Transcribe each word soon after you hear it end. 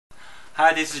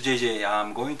Hi, this is JJ.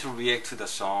 I'm going to react to the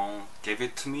song Give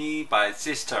It To Me by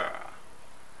Sistar.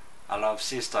 I love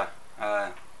Sistar,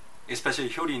 especially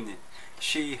Hyurin.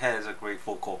 She has a great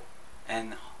vocal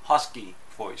and husky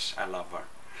voice. I love her.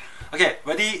 Okay,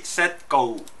 ready, set,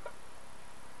 go.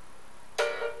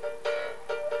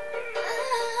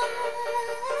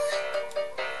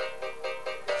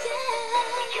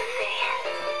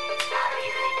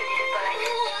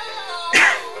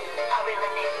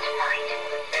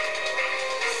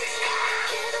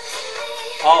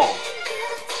 Oh,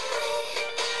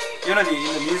 in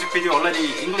the music video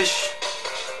already English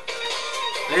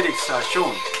lyrics are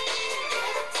shown.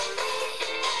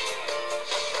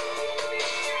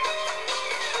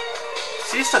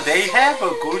 Sister, they have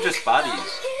a gorgeous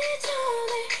bodies.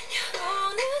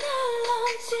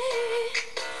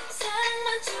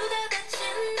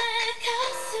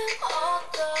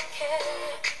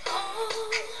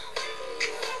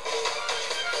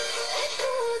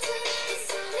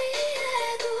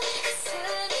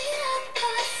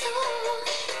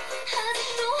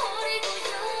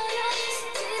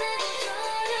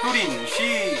 Hyurin,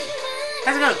 she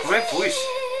has got a great voice.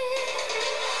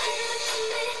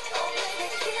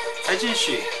 Hasn't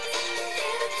she?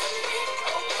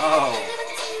 Oh.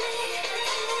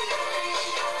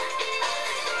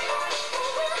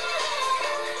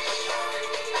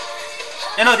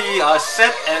 The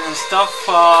set and stuff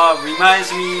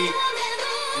reminds me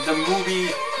of the movie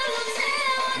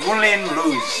Moulin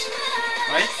Rouge,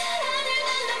 right?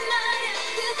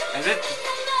 Is it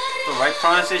the right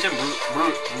pronunciation?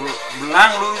 Moulin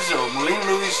Rouge or Moulin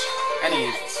Rouge?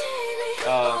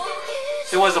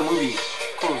 There was a movie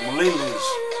called Moulin Rouge.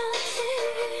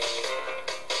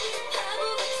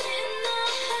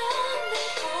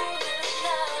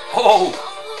 Oh!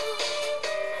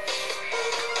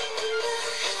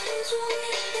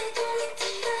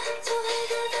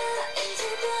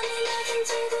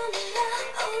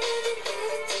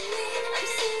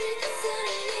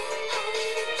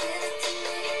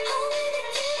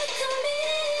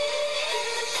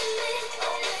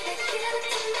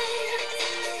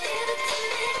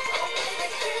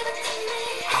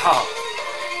 Wow.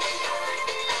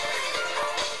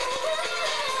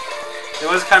 It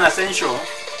was kind of sensual.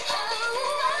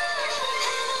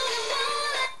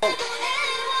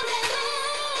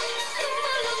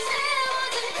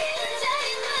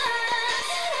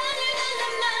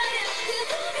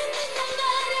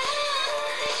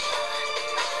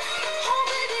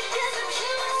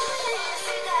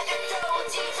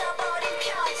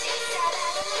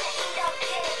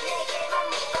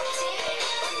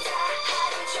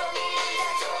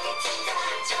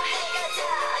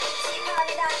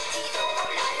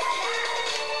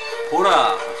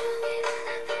 보라.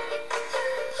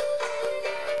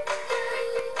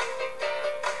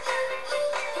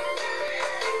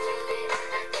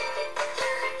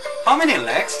 How many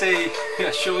legs they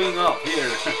are showing up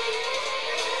here?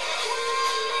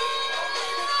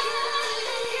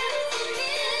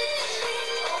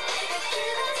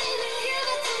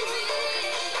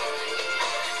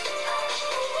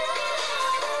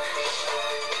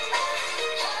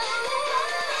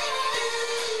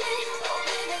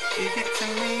 Give it to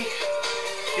me.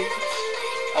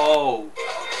 Oh.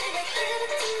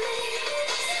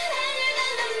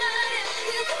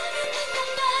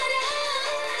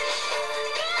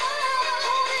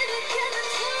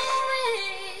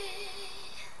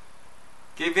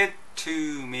 Give it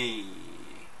to me.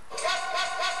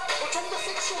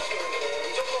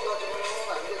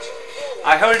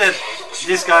 I heard that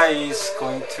this guy is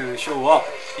going to show up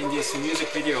in this music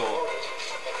video.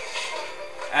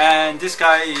 And this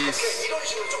guy is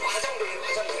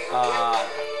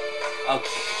a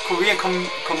Korean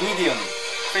comedian,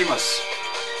 famous.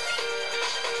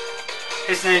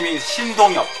 His name is Shin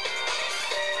Dong-hyuk.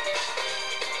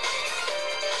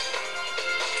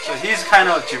 So he's kind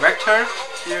of director,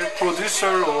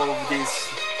 producer of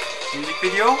this music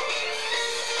video.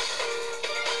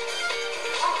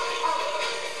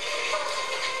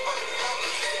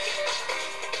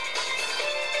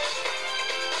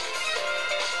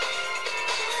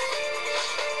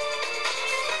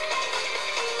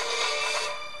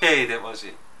 Okay, that was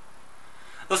it.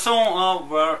 The song,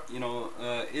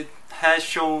 it has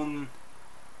shown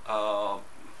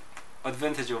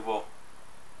advantage of a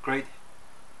great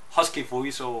husky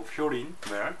voice of Hyurin,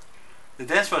 where the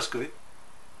dance was good,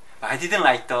 but I didn't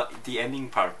like the ending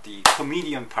part, the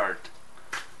comedian part.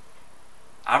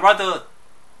 I'd rather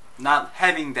not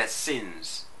having that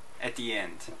scenes at the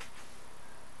end.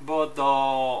 But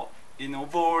in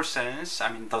overall sense,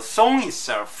 I mean, the song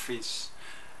itself is,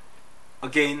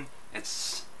 again,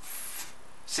 it's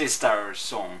Sistar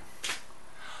song.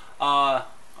 a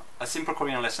simple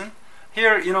Korean lesson.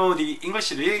 Here, you know, the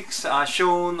English lyrics are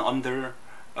shown under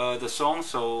the song,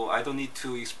 so I don't need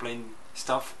to explain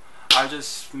stuff. I'll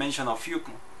just mention a few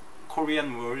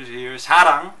Korean words here.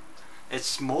 사랑,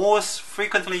 it's most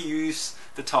frequently used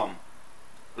the term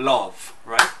love,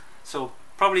 right? So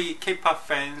probably K-pop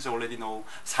fans already know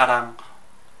사랑,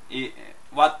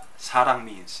 what 사랑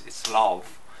means. It's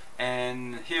love.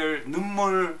 And here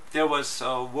눈물, there was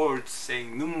a word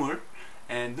saying 눈물,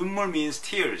 and 눈물 means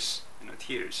tears, you know,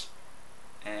 tears.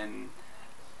 And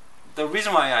the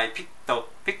reason why I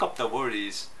pick up the word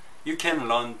is you can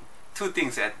learn two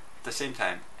things at the same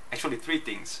time. Actually, three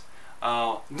things.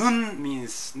 눈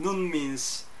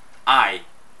means eye,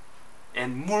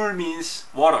 and 물 means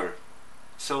water.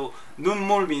 So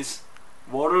눈물 means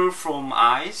water from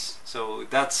eyes. So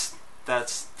that's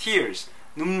tears.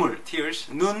 눈물, tears.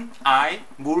 눈, eye,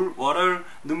 물, water.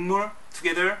 눈물,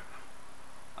 together,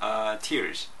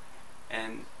 tears.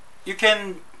 And you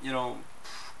can, you know,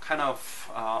 kind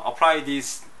of apply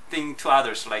this thing to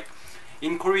others. Like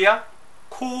in Korea,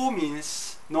 코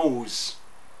means nose.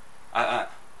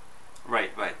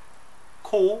 Right.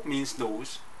 코 means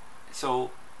nose.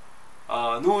 So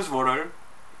nose water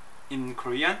in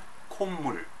Korean,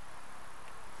 콧물.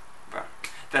 Well,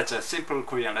 that's a simple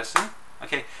Korean lesson.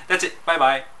 Okay, that's it. Bye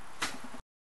bye.